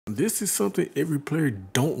This is something every player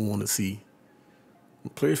don't want to see.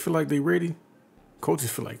 When players feel like they ready,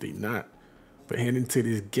 coaches feel like they not. But heading to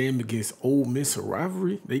this game against Ole Miss, a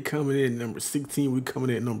rivalry, they coming in at number 16, we coming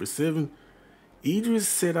in at number 7. Idris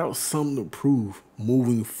set out something to prove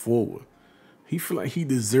moving forward. He feel like he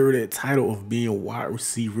deserved that title of being wide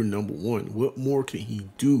receiver number 1. What more can he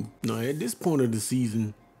do? Now, at this point of the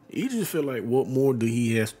season, Idris feel like what more do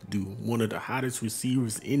he have to do? One of the hottest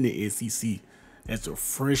receivers in the SEC as a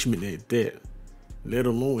freshman at that, let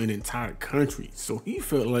alone an entire country. So he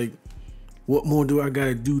felt like, what more do I got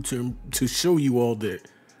to do to show you all that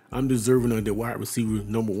I'm deserving of the wide receiver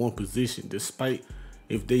number 1 position, despite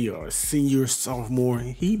if they are a senior, sophomore,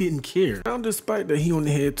 he didn't care. Now, despite that he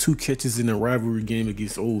only had 2 catches in a rivalry game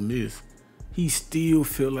against Ole Miss, he still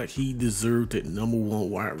felt like he deserved that number 1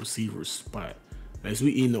 wide receiver spot, as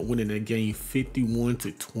we end up winning that game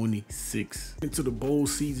 51-26. Into the bowl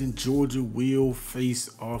season, Georgia will face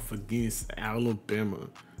off against Alabama.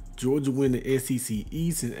 Georgia win the SEC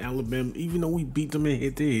East, and Alabama, even though we beat them in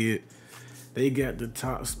head-to-head, they got the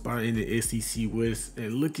top spot in the SEC West.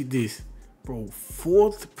 And look at this. Bro,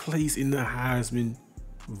 4th place in the Heisman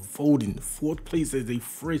voting. 4th place as a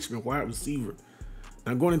freshman wide receiver.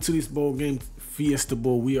 Now going into this bowl game, Fiesta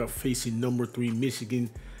Bowl, we are facing number 3 Michigan.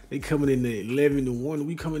 They coming in at 11-1.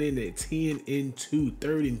 We coming in at 10-2,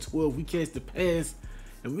 3rd-12. We catch the pass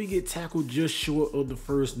and we get tackled just short of the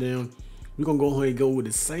first down. We're gonna go ahead and go with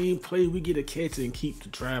the same play. We get a catch and keep the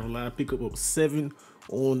drive alive. Pick up 7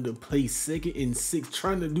 on the play, 2nd and 6.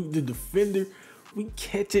 Trying to do the defender. We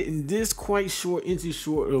catch it in this quite short, inches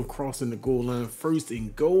short of crossing the goal line, 1st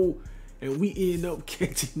and goal, and we end up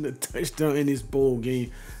catching the touchdown in this bowl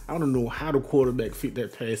game. I don't know how the quarterback fit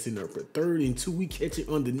that pass in there, but 3rd and 2, we catch it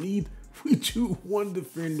underneath. We choose 1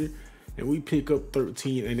 defender, and we pick up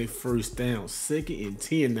 13 and a 1st down, 2nd and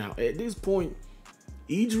 10. Now, at this point,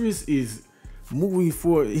 Idris is moving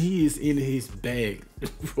forward. He is in his bag.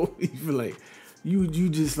 Bro, he feel like you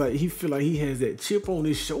just like, he feel like he has that chip on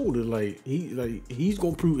his shoulder. He's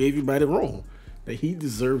gonna prove everybody wrong that he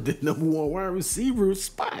deserved the number 1 wide receiver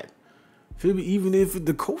spot. Feel me? Even if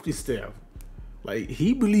the coaching staff, like,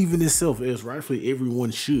 he believe in himself as rightfully everyone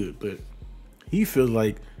should, but he feels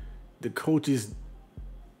like the coaches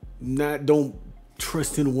don't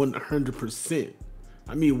trust him 100%.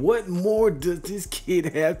 I mean, what more does this kid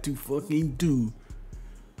have to fucking do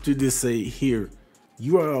to just say, here,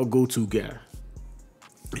 you are our go-to guy?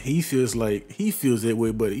 He feels that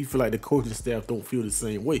way, but he feel like the coaching staff don't feel the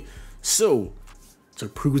same way. So, to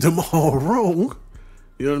prove them all wrong,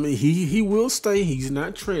 you know what I mean? He will stay. He's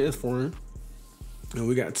not transferring. And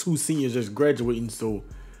we got 2 seniors just graduating, so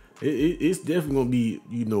it's definitely gonna be,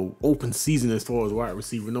 you know, open season as far as wide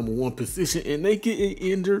receiver number 1 position. And they get an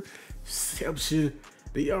interception.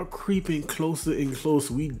 They are creeping closer and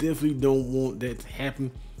closer. We definitely don't want that to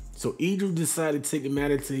happen. So Idris decided to take the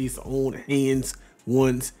matter to his own hands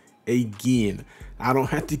once again. I don't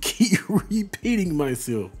have to keep repeating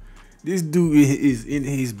myself. This dude is in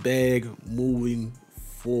his bag moving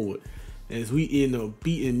forward. As we end up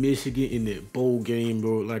beating Michigan in that bowl game,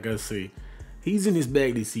 bro, like I say, he's in his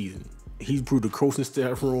bag this season. He's proved the coaching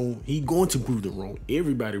staff wrong. He's going to prove them wrong.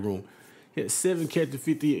 Everybody wrong. He had 7 catches,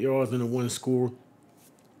 58 yards, and a 1 score.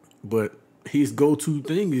 But his go-to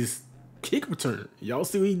thing is kick return. Y'all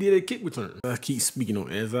see what he did at kick return. I keep speaking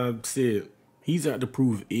on, as I said, he's out to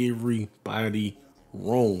prove everybody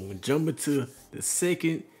wrong. Jumping to the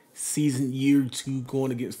 2nd season, year 2,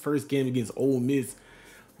 going against 1st game against Ole Miss.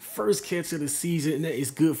 1st catch of the season, and that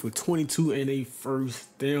is good for 22 and a 1st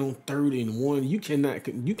down, 3rd and 1. You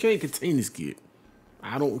can't contain this kid.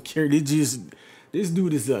 I don't care. This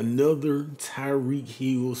dude is another Tyreek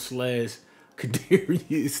Hill /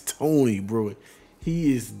 Kadarius Toney, bro.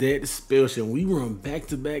 He is that special. We run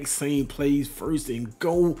back-to-back same plays, 1st and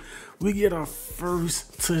goal. We get our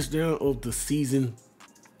 1st touchdown of the season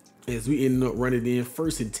as we end up running in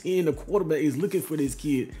 1st and 10. The quarterback is looking for this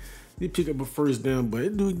kid. They pick up a 1st down, but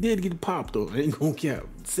that dude did get popped though. I ain't gonna cap.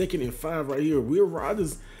 2nd and 5 right here. Will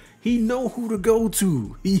Rogers, he know who to go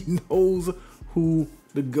to. He knows who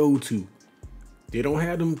to go to. They don't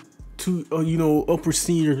have them 2, upper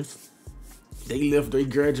seniors. They left, they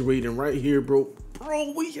graduating right here, bro.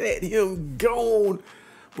 Bro, we had him gone.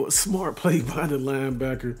 But smart play by the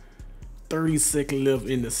linebacker. 30-second left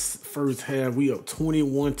in the 1st half. We up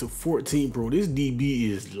 21-14, bro. This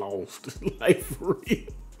DB is lost. Like, for real.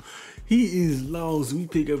 He is lost. We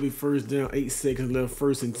pick up a 1st down, 8 seconds left,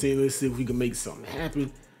 1st and 10. Let's see if we can make something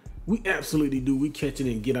happen. We absolutely do. We catch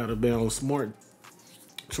it and get out of bounds. Smart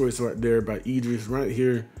choice right there by Idris right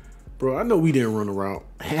here. Bro, I know we didn't run a route.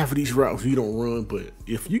 Half of these routes we don't run, but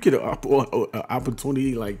if you get an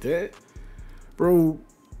opportunity like that, bro,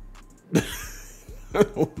 I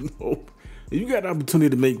don't know. If you got the opportunity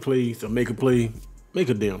to make plays or make a play, make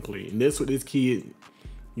a damn play. And that's what this kid,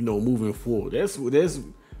 you know, moving forward. That's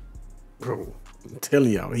bro, I'm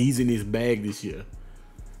telling y'all, he's in his bag this year.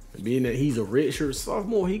 And being that he's a redshirt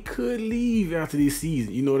sophomore, he could leave after this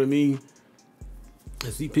season. You know what I mean?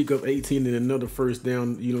 As he pick up 18 and another first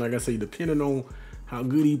down, you know, like I say, depending on how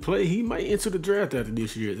good he play, he might enter the draft after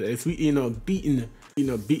this year. As we end up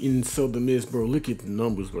beating Southern Miss, bro, look at the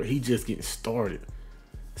numbers, bro. He just getting started.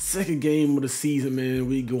 Second game of the season, man.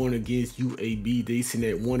 We going against UAB. They sitting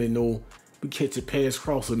at 1-0. We catch a pass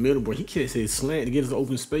across the middle, bro. He catches his slant to get us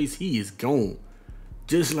open space. He is gone.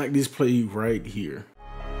 Just like this play right here.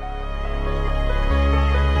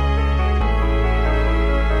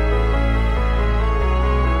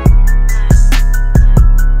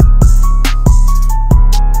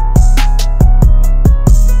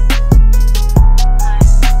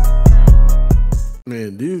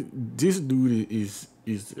 Man, this dude is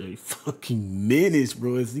a fucking menace,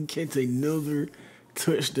 bro. As he catch another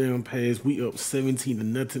touchdown pass, we up 17-0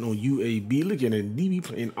 on UAB. Look at that DB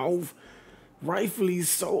playing off, rightfully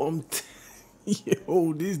so.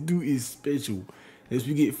 Yo, this dude is special. As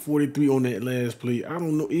we get 43 on that last play, I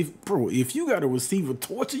don't know if you got a receiver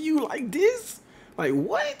torture you like this, like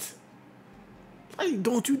what? Like,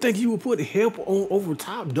 don't you think you would put help on over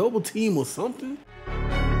top, double team or something?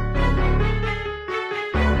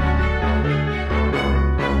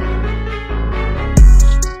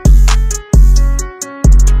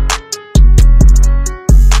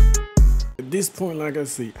 At this point, like I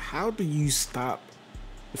say, how do you stop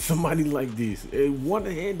somebody like this? A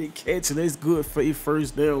one-handed catch, that's good for a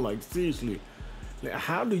first down. Like, seriously, like,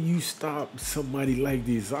 how do you stop somebody like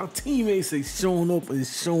this? Our teammates are showing up and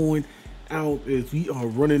showing out as we are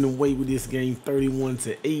running away with this game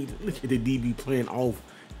 31-8. Look at the DB playing off.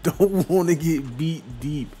 Don't want to get beat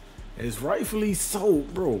deep. As rightfully so,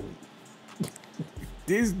 bro.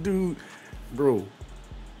 This dude, bro.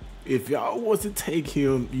 If y'all was to take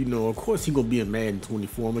him, you know, of course he gonna be in Madden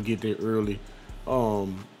 24. I'm gonna get there early.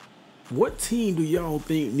 What team do y'all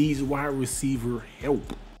think needs wide receiver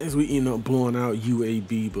help? As we end up blowing out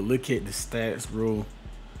UAB, but look at the stats, bro.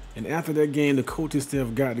 And after that game, the coaching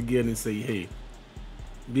staff got together and say, hey,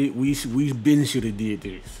 we been should have did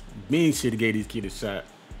this. Ben should have gave this kid a shot.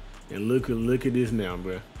 And look at this now,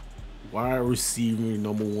 bro. Wide receiver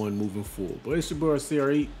 #1 moving forward. But it's your boy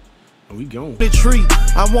CR8. We gone. The tree.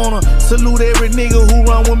 I wanna salute every nigga who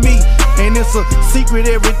run with me. And it's a secret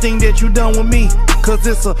everything that you done with me. Cause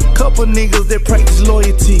it's a couple niggas that practice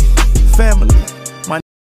loyalty. Family.